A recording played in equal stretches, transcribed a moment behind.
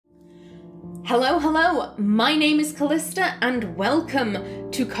Hello, hello! My name is Callista and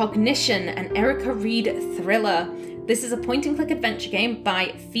welcome to Cognition, an Erica Reed thriller. This is a point-and-click adventure game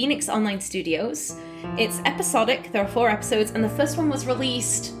by Phoenix Online Studios. It's episodic, there are 4 episodes, and the first one was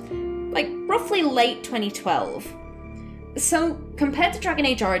released, like, roughly late 2012. So, compared to Dragon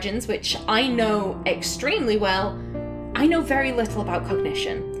Age Origins, which I know extremely well, I know very little about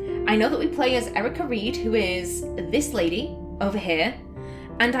Cognition. I know that we play as Erica Reed, who is this lady over here,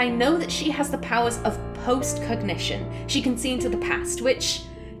 and I know that she has the powers of post-cognition. She can see into the past, which,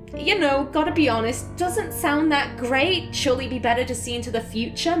 you know, gotta be honest, doesn't sound that great. Surely it'd be better to see into the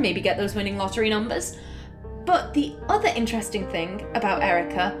future, maybe get those winning lottery numbers. But the other interesting thing about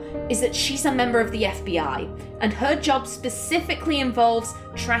Erica is that she's a member of the FBI, and her job specifically involves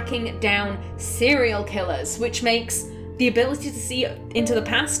tracking down serial killers, which makes the ability to see into the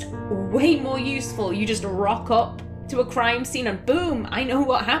past way more useful. You just rock up to a crime scene and boom, I know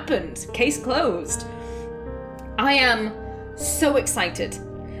what happened. Case closed. I am so excited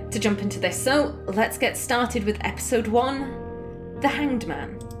to jump into this, so let's get started with episode 1, The Hanged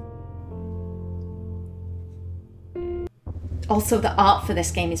Man. Also, the art for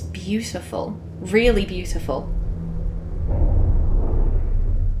this game is beautiful, really beautiful.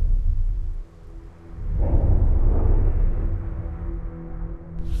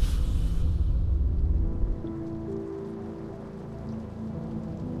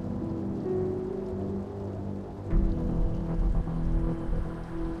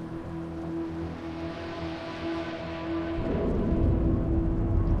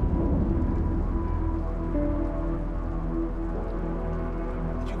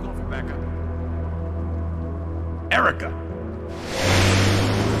 Erica!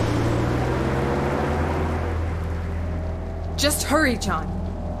 Just hurry, John.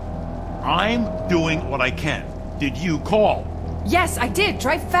 I'm doing what I can. Did you call? Yes, I did.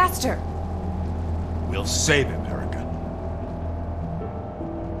 Drive faster. We'll save him, Erica.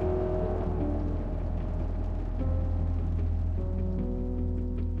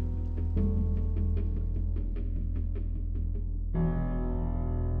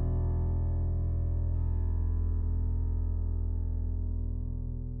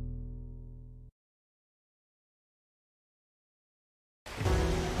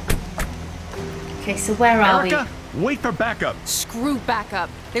 Okay, so where are Erica, wait for backup. Screw backup.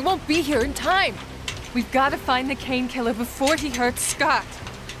 They won't be here in time. We've got to find the Cain Killer before he hurts Scott.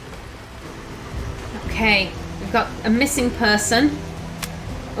 Okay, we've got a missing person.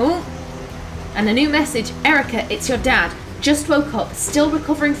 Oh, and a new message. Erica, it's your dad. Just woke up, still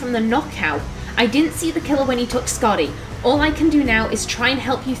recovering from the knockout. I didn't see the killer when he took Scotty. All I can do now is try and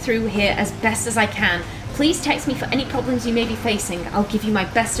help you through here as best as I can. Please text me for any problems you may be facing. I'll give you my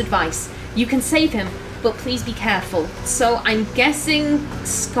best advice. You can save him, but please be careful. So I'm guessing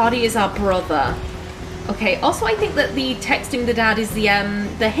Scotty is our brother. Okay, also I think that the texting the dad is the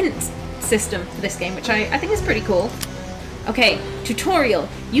hint system for this game, which I think is pretty cool. Okay, tutorial.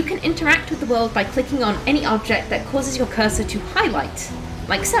 You can interact with the world by clicking on any object that causes your cursor to highlight,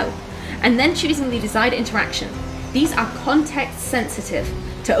 like so, and then choosing the desired interaction. These are context sensitive.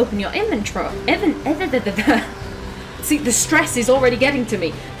 To open your inventory, see, the stress is already getting to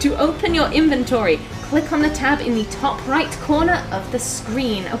me. To open your inventory, click on the tab in the top right corner of the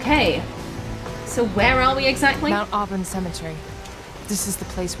screen. Okay, so where are we exactly? Mount Auburn Cemetery. This is the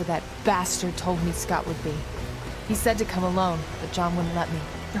place where that bastard told me Scott would be. He said to come alone, but John wouldn't let me.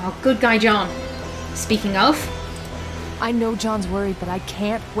 Oh, good guy John. Speaking of... I know John's worried, but I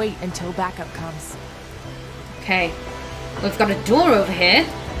can't wait until backup comes. Okay. We've got a door over here.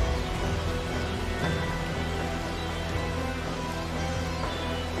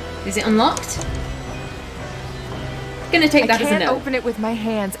 Is it unlocked? Gonna take that as a no. I can't open it with my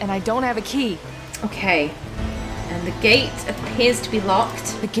hands, and I don't have a key. Okay. And the gate appears to be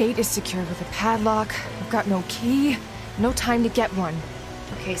locked. The gate is secured with a padlock. I've got no key. No time to get one.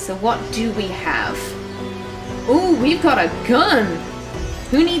 Okay, so what do we have? Ooh, we've got a gun!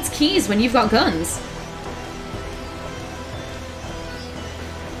 Who needs keys when you've got guns?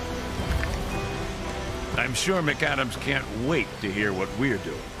 I'm sure McAdams can't wait to hear what we're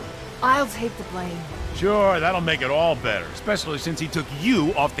doing. I'll take the blame. Sure, that'll make it all better, especially since he took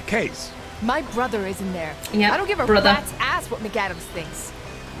you off the case. My brother is in there. Yep, I don't give a rat's ass what McAdams thinks.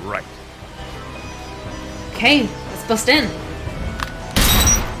 Right. Okay, let's bust in.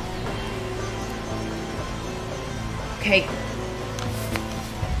 Okay.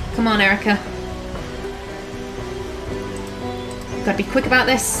 Come on, Erica. Gotta be quick about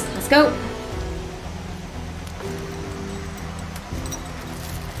this. Let's go.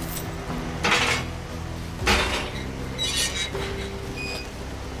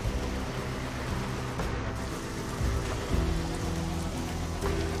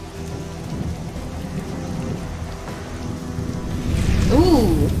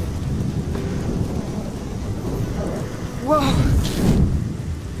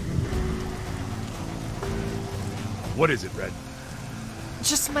 What is it, Red?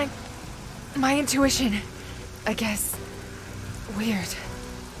 Just my intuition, I guess. Weird.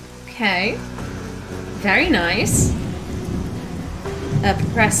 Okay. Very nice.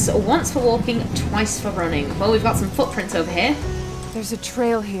 Press once for walking, twice for running. Well, we've got some footprints over here. There's a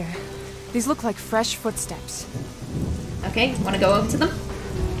trail here. These look like fresh footsteps. Okay, want to go over to them?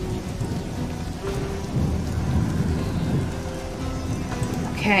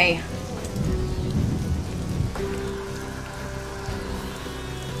 Okay.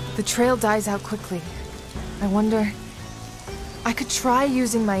 The trail dies out quickly. I wonder... I could try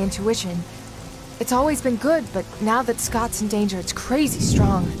using my intuition. It's always been good, but now that Scott's in danger, it's crazy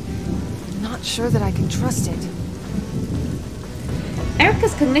strong. I'm not sure that I can trust it.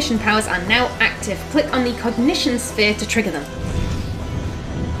 Erica's cognition powers are now active. Click on the cognition sphere to trigger them.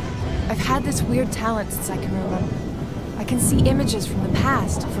 I've had this weird talent since I can remember. I can see images from the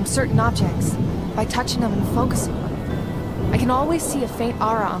past, from certain objects, by touching them and focusing. I can always see a faint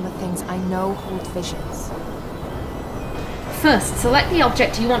aura on the things I know hold visions. First, select the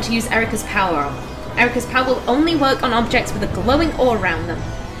object you want to use Erica's power on. Erica's power will only work on objects with a glowing aura around them.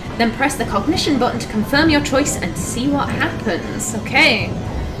 Then press the cognition button to confirm your choice and see what happens. Okay,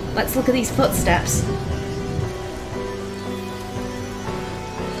 let's look at these footsteps.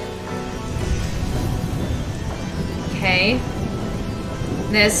 Okay,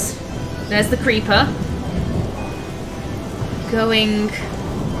 there's the creeper. Going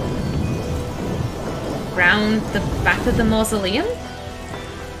round the back of the mausoleum.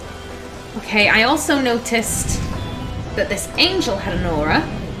 Okay, I also noticed that this angel had an aura.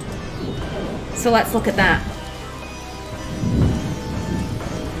 So let's look at that.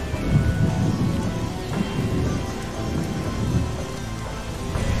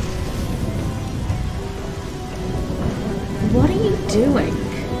 What are you doing?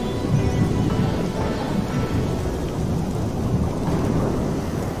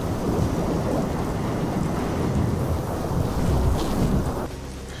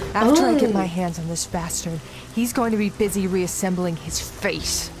 After I get my hands on this bastard, he's going to be busy reassembling his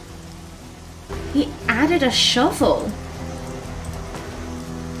face. He added a shovel.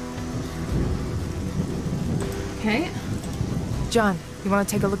 Okay. John, you want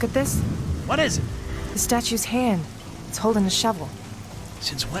to take a look at this? What is it? The statue's hand. It's holding a shovel.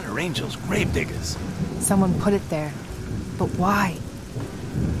 Since when are angels grave diggers? Someone put it there. But why?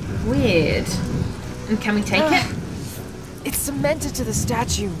 Weird. And can we take it? It's cemented to the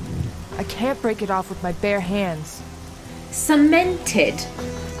statue. I can't break it off with my bare hands. Cemented?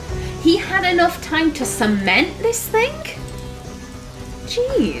 He had enough time to cement this thing?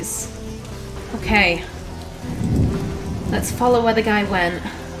 Jeez. Okay. Let's follow where the guy went.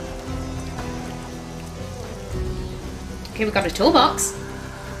 Okay, we've got a toolbox.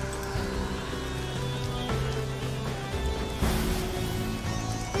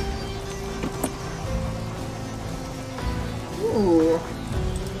 Ooh.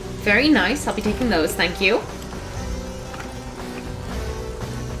 Very nice. I'll be taking those, thank you.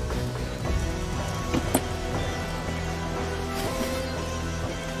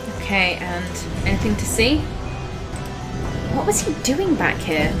 Okay, and anything to see? What was he doing back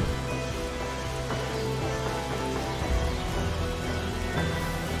here?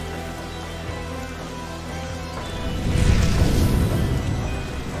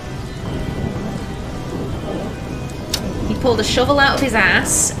 He pulled a shovel out of his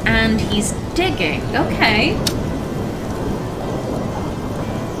ass and he's digging. Okay.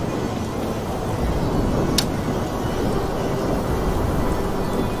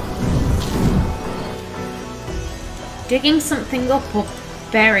 Digging something up or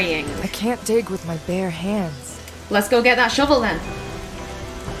burying? I can't dig with my bare hands. Let's go get that shovel then.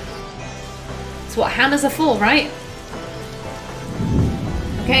 It's what hammers are for, right?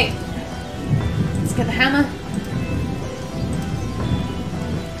 Okay. Let's get the hammer.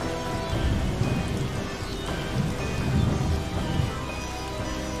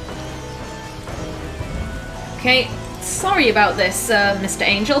 Okay, sorry about this, Mr.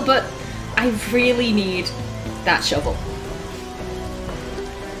 Angel, but I really need that shovel.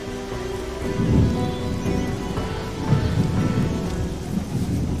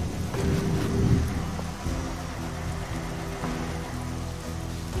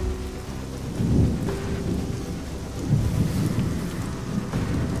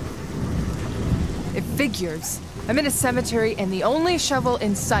 It figures. I'm in a cemetery and the only shovel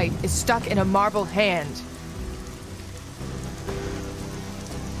in sight is stuck in a marble hand.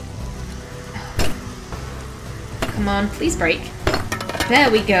 Come on, please break.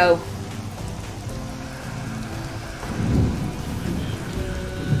 There we go.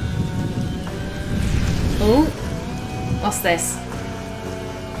 Oh, toss this.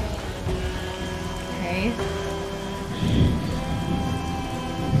 Okay.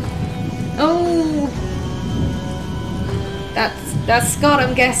 Oh! That's Scott,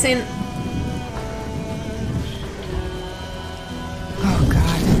 I'm guessing. Oh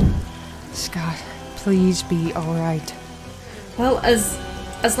God. Scott, please be alright. Well, as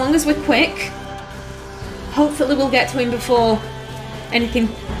long as we're quick, hopefully we'll get to him before anything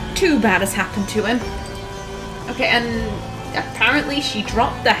too bad has happened to him. Okay, and apparently she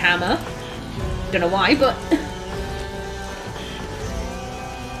dropped the hammer. Don't know why, but...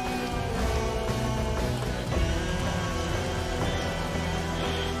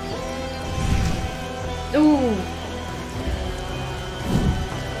 Ooh.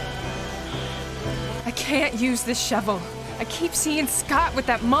 I can't use this shovel. I keep seeing Scott with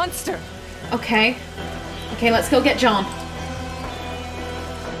that monster. Okay. Okay, let's go get John.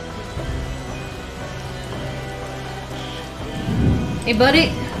 Hey,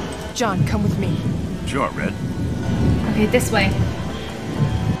 buddy. John, come with me. Sure, Red. Okay, this way.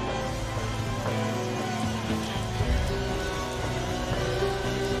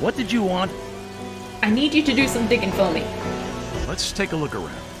 What did you want? I need you to do some digging for me. Let's take a look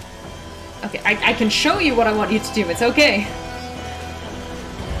around. Okay, I can show you what I want you to do. It's okay.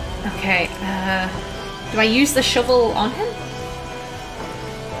 Okay, do I use the shovel on him?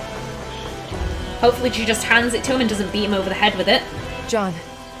 Hopefully she just hands it to him and doesn't beat him over the head with it. John,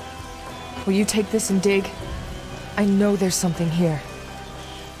 will you take this and dig? I know there's something here.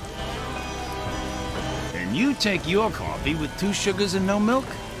 And you take your coffee with 2 sugars and no milk?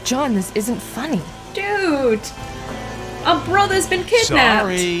 John, this isn't funny. Dude! Our brother's been kidnapped!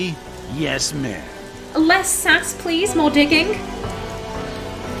 Sorry. Yes, ma'am. Less sass, please. More digging.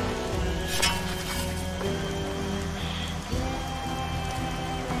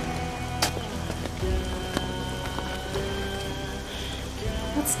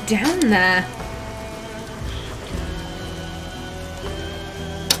 What's down there?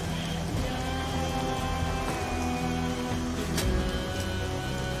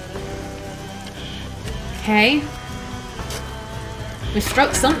 Okay. We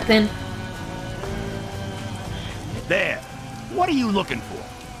struck something. There. What are you looking for?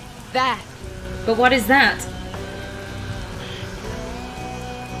 That. But what is that?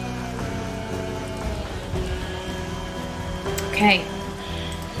 Okay.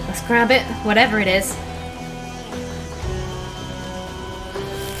 Let's grab it, whatever it is.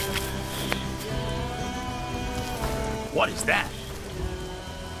 What is that?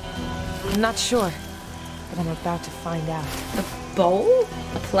 I'm not sure, but I'm about to find out. A bowl?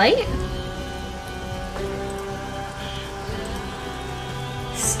 A plate?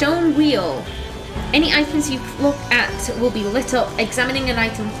 Stone wheel. Any items you look at will be lit up. Examining an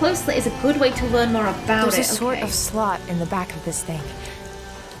item closely is a good way to learn more about it. There's a sort of slot in the back of this thing.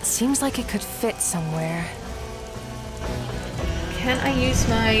 It seems like it could fit somewhere. Can I use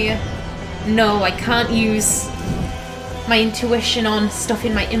my... No, I can't use my intuition on stuff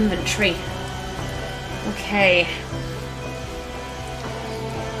in my inventory. Okay.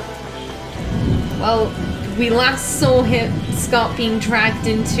 Well, we last saw Scott being dragged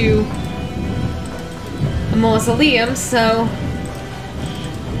into a mausoleum, so...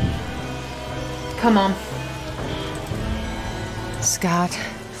 Come on. Scott,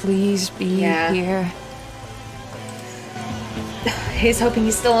 please be here. He's hoping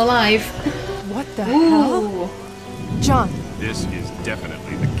he's still alive. What the hell? Ooh. John. This is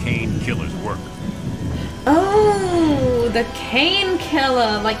definitely the Cain Killer's work. Oh, the Cain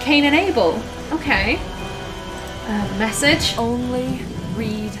Killer, like Cain and Abel. Okay. Message? Only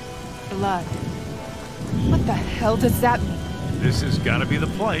read blood. What the hell does that mean? This has got to be the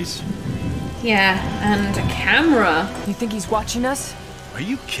place. Yeah, and a camera. You think he's watching us? Are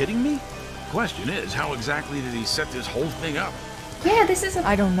you kidding me? Question is, how exactly did he set this whole thing up? Yeah, this is a...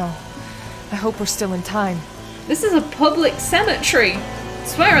 I don't know. I hope we're still in time. This is a public cemetery.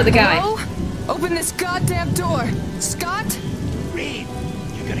 Swear at the guy. Hello? Open this goddamn door! Scott? Reed,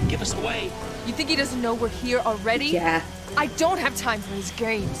 you're gonna give us away. You think he doesn't know we're here already? Yeah. I don't have time for his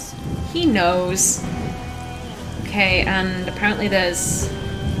games. He knows. Okay, and apparently there's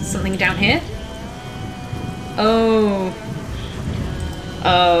something down here. Oh.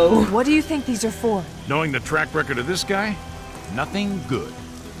 Oh. What do you think these are for? Knowing the track record of this guy, nothing good.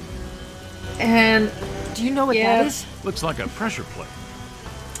 And Do you know what that is? Looks like a pressure plate.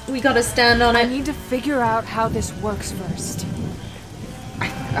 we gotta stand on I it. need to figure out how this works first.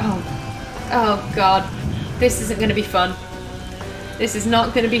 Oh god. This isn't gonna be fun. This is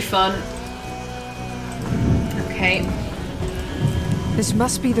not gonna be fun. Okay. This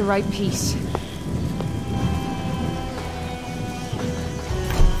must be the right piece.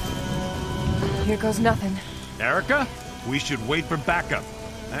 Here goes nothing. Erica, we should wait for backup.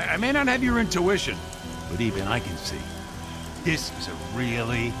 I may not have your intuition, but even I can see. This is a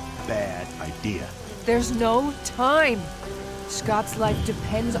really bad idea. There's no time. Scott's life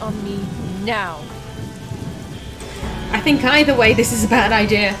depends on me now. I think either way, this is a bad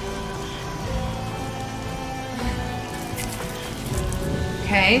idea.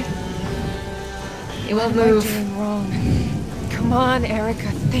 Okay. It won't move. What am I doing wrong? Come on,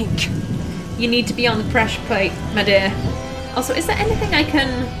 Erica, think. You need to be on the pressure plate, my dear. Also, is there anything I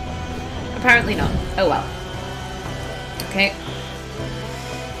can... Apparently not. Oh well. Okay.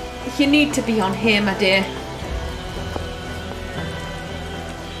 You need to be on here, my dear.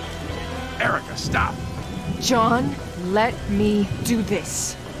 Erica, stop! John, let me do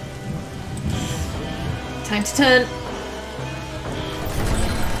this. Time to turn.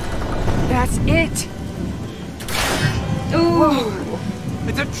 That's it! Ooh! Whoa.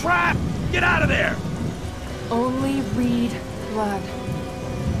 It's a trap! Get out of there! Only read blood.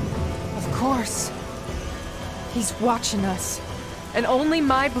 Of course. He's watching us. And only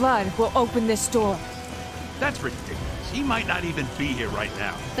my blood will open this door. That's ridiculous. He might not even be here right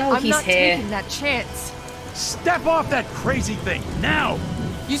now. Oh, I'm he's not here. taking that chance. Step off that crazy thing, now!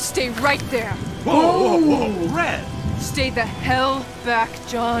 You stay right there. Whoa, whoa, whoa, Red! Stay the hell back,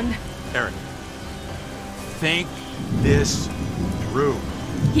 John. Eric, think this through.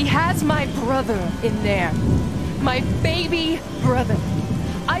 He has my brother in there. My baby brother.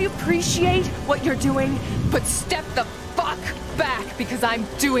 I appreciate what you're doing, but step the fuck back because I'm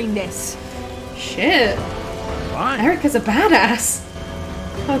doing this. Shit. Fine. Erica's a badass.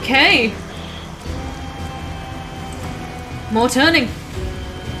 Okay. More turning.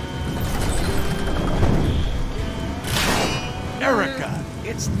 Erica,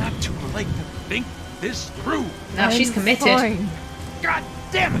 it's not too late to think this through. Now she's I'm committed. fine. God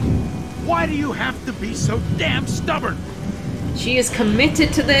damn it! Why do you have to be so damn stubborn? She is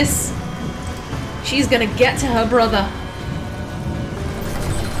committed to this. She's gonna get to her brother.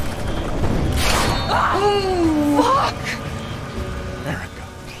 Ooh! Fuck! Erica,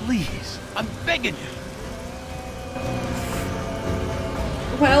 please, I'm begging you.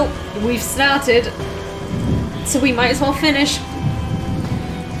 Well, we've started, so we might as well finish.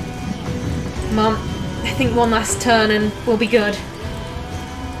 Mom, I think one last turn and we'll be good.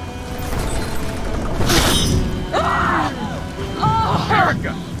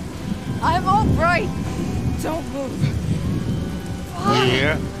 Erica! I'm all right. Don't move.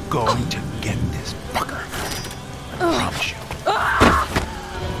 We're going to get this fucker. I promise you.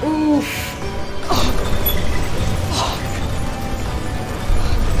 Oof.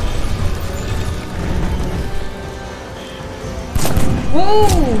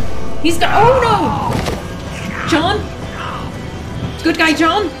 Whoa! He's got. Oh no! John? Good guy,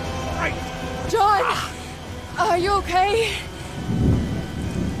 John? John! Are you okay?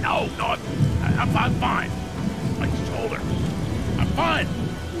 No, I'm fine. I just told her. I'm fine.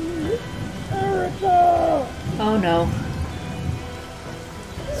 Oh no.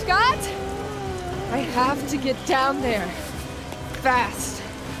 Scott? I have to get down there. Fast.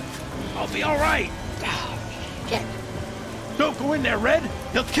 I'll be all right. Get. Don't go in there, Red.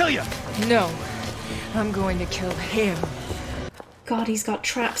 He'll kill you. No. I'm going to kill him. God, he's got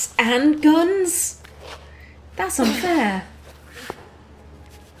traps and guns? That's unfair.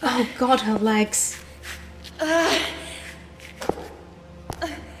 Oh God, her legs.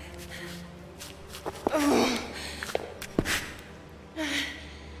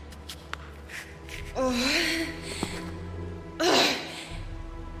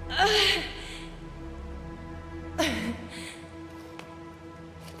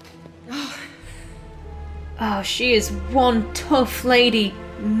 Oh, she is one tough lady.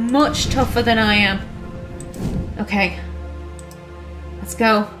 Much tougher than I am. Okay. Let's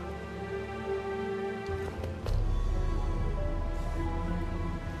go.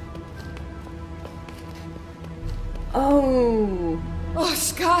 Oh. Oh,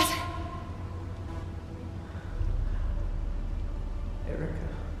 Scott! Erica,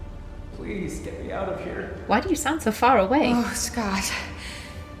 please get me out of here. Why do you sound so far away? Oh, Scott.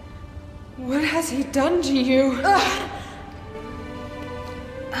 What has he done to you?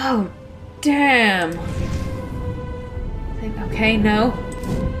 Oh, damn. Okay, no.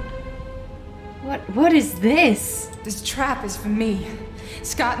 What is this? This trap is for me.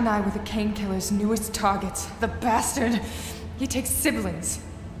 Scott and I were the Cain Killer's newest targets. The bastard. He takes siblings.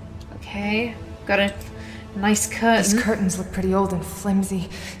 Okay, got a nice curtain. These curtains look pretty old and flimsy.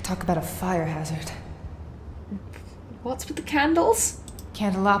 Talk about a fire hazard. What's with the candles?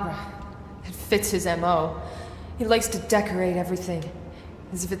 Candelabra. It fits his MO. He likes to decorate everything.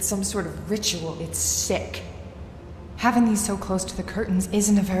 As if it's some sort of ritual. It's sick. Having these so close to the curtains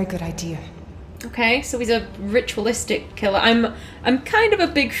isn't a very good idea. Okay, so he's a ritualistic killer. I'm kind of a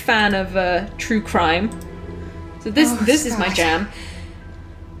big fan of true crime. So this is my jam.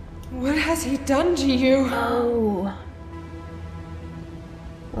 What has he done to you? Oh.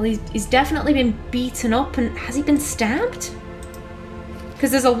 Well, he's definitely been beaten up, and has he been stabbed? Because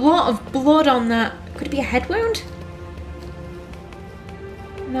there's a lot of blood on that. Could it be a head wound?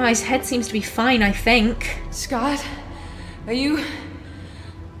 No, his head seems to be fine, I think. Scott, are you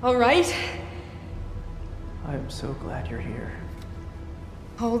alright? I'm so glad you're here.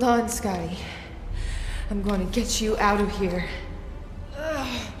 Hold on, Scotty. I'm going to get you out of here.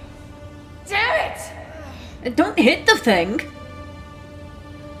 Ugh. Damn it! Don't hit the thing!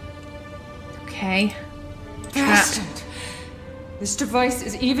 Okay. Bastard! This device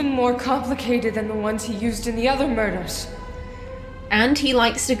is even more complicated than the ones he used in the other murders. And he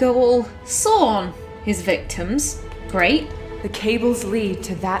likes to go all saw on his victims. Great. The cables lead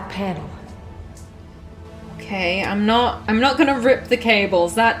to that panel. Okay, I'm not gonna rip the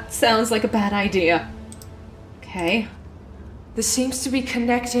cables. That sounds like a bad idea. Okay. This seems to be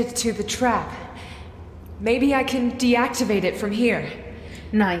connected to the trap. Maybe I can deactivate it from here.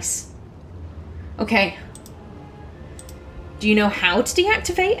 Nice. Okay. Do you know how to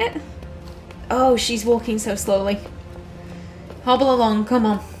deactivate it? Oh, she's walking so slowly. Hobble along, come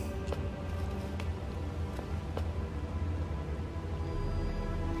on.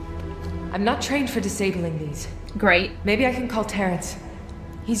 I'm not trained for disabling these. Great. Maybe I can call Terrence.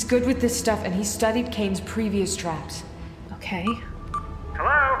 He's good with this stuff, and he studied Cain's previous traps. Okay.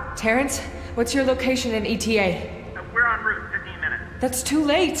 Hello? Terrence, what's your location in ETA? We're en route, 15 minutes. That's too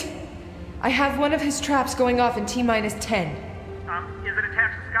late. I have one of his traps going off in T-minus 10. Is it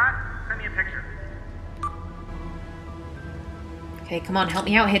attached to Scott? Send me a picture. Okay, come on, help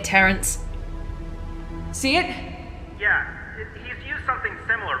me out here, Terrence. See it? Yeah, he's used something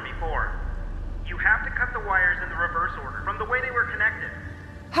similar before. You have to cut the wires in the reverse order, from the way they were connected.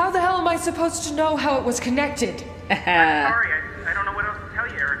 How the hell am I supposed to know how it was connected? I'm sorry, I don't know what else to tell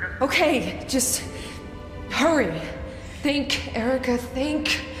you, Erica. Okay, just hurry. Think, Erica,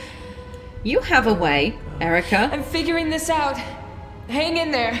 think. You have a way, Erica. I'm figuring this out. Hang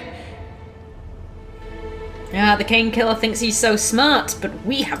in there. Yeah, the Cain Killer thinks he's so smart, but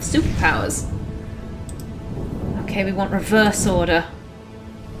we have superpowers. Okay, we want reverse order.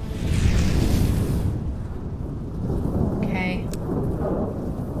 Okay.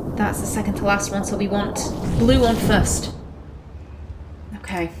 That's the second to last one, so we want blue one first.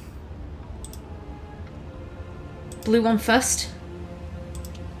 Okay. Blue one first.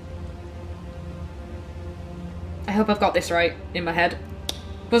 I hope I've got this right in my head.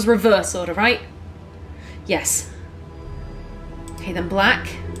 It was reverse order, right? Yes. Okay, then black.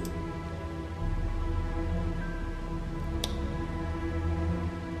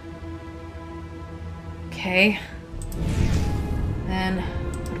 Okay. Then,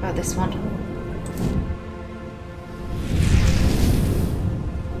 what about this one?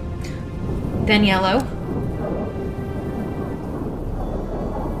 Then yellow.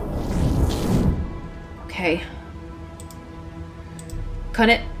 Okay. Cut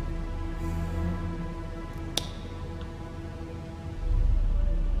it.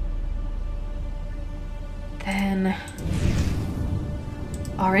 Then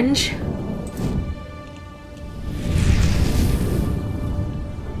orange.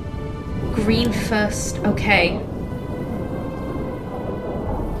 Green first. Okay.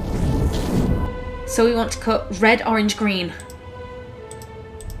 So we want to cut red, orange, green.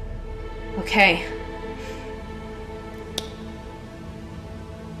 Okay.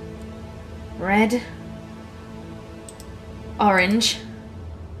 Red. Orange.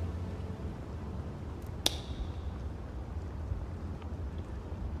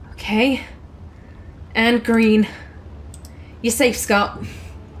 Okay. And green. You're safe, Scott.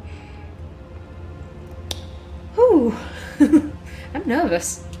 Whew. I'm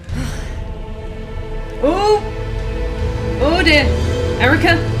nervous. Oh! Oh dear.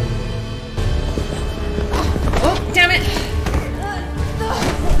 Erica? Oh, damn it!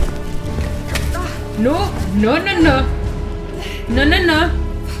 No, no, no, no. No, no, no.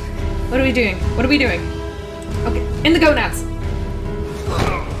 What are we doing? What are we doing? Okay, in the gonads.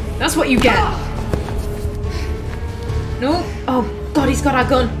 That's what you get. No. Oh, God, he's got our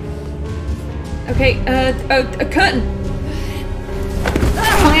gun. Okay, a curtain.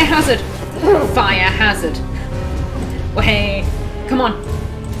 Fire hazard. Fire hazard. Well, hey, come on.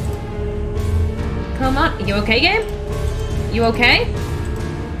 Come on. You okay, game? You okay?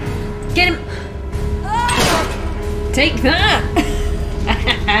 Get him. Take that.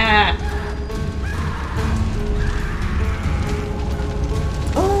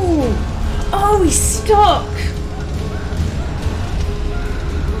 Oh! Oh, he's stuck!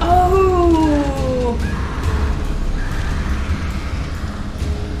 Oh!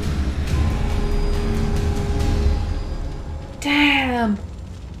 Damn!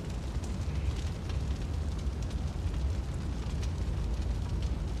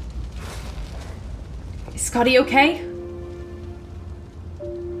 Is Scotty okay?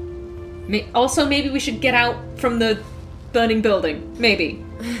 Also, maybe we should get out from the burning building. Maybe.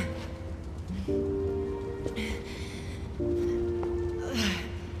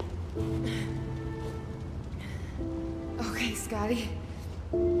 Okay, Scotty.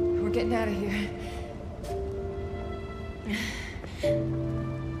 We're getting out of here.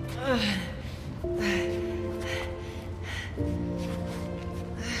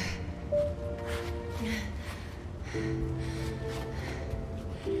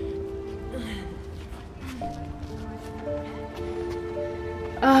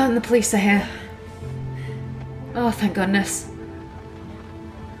 Oh, and the police are here. Oh, thank goodness.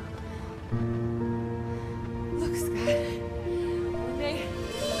 Look, Scott. When they...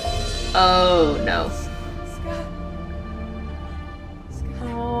 Oh, no. Scott. Scott.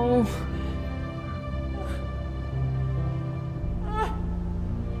 Oh.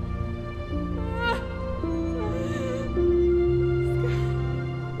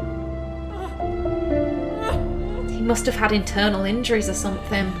 He must have had internal injuries or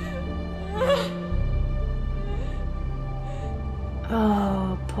something.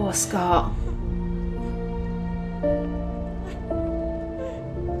 Oh, poor Scott.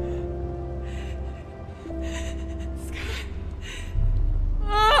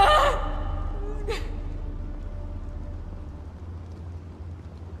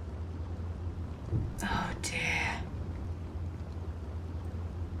 Oh dear.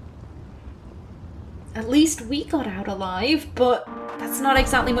 At least we got out alive, but that's not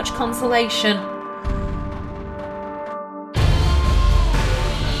exactly much consolation.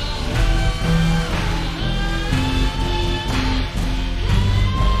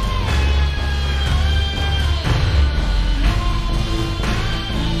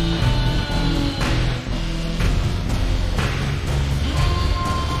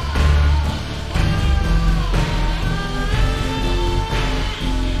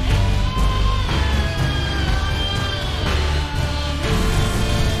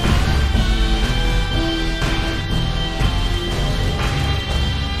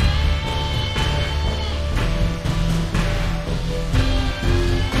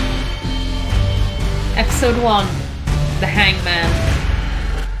 Episode 1, The Hangman.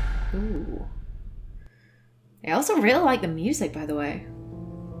 Ooh. I also really like the music, by the way.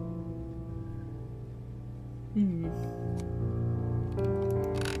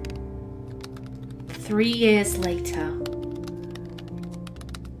 3 years later.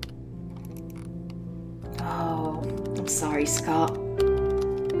 Oh, I'm sorry, Scott.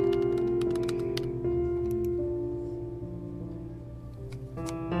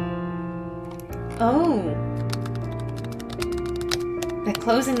 Oh. They're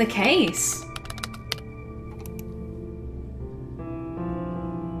closing the case.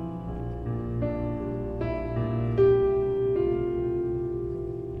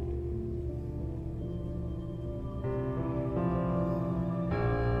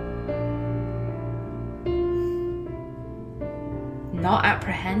 Not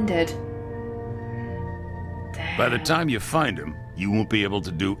apprehended. Damn. By the time you find him, you won't be able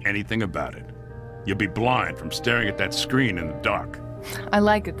to do anything about it. You'll be blind from staring at that screen in the dark. I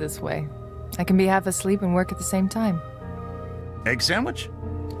like it this way. I can be half asleep and work at the same time. Egg sandwich?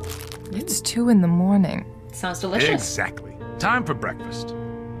 It's 2 in the morning. Sounds delicious. Exactly. Time for breakfast.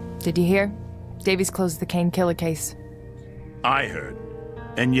 Did you hear? Davies closed the Cain Killer case. I heard.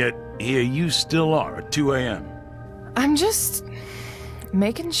 And yet, here you still are at 2 a.m. I'm just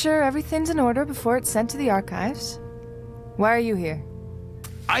making sure everything's in order before it's sent to the archives. Why are you here?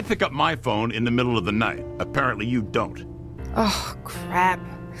 I pick up my phone in the middle of the night. Apparently you don't. Oh, crap.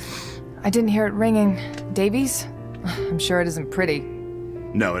 I didn't hear it ringing. Davies? I'm sure it isn't pretty.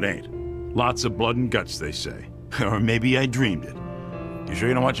 No, it ain't. Lots of blood and guts, they say. Or maybe I dreamed it. You sure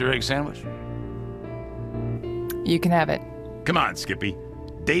you don't want your egg sandwich? You can have it. Come on, Skippy.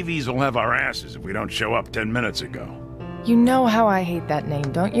 Davies will have our asses if we don't show up 10 minutes ago. You know how I hate that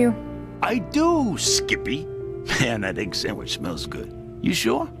name, don't you? I do, Skippy. Man, that egg sandwich smells good. You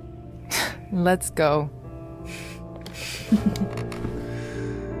sure? Let's go.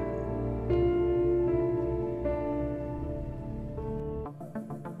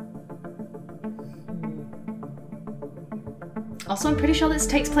 Also, I'm pretty sure this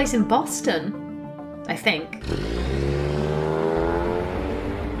takes place in Boston. I think.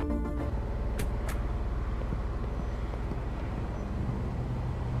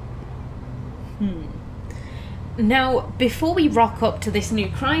 Now, before we rock up to this new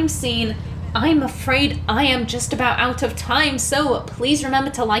crime scene, I'm afraid I am just about out of time, so please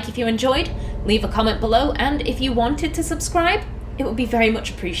remember to like if you enjoyed, leave a comment below, and if you wanted to subscribe, it would be very much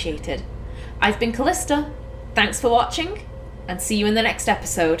appreciated. I've been Callista, thanks for watching, and see you in the next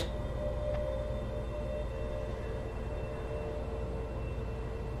episode.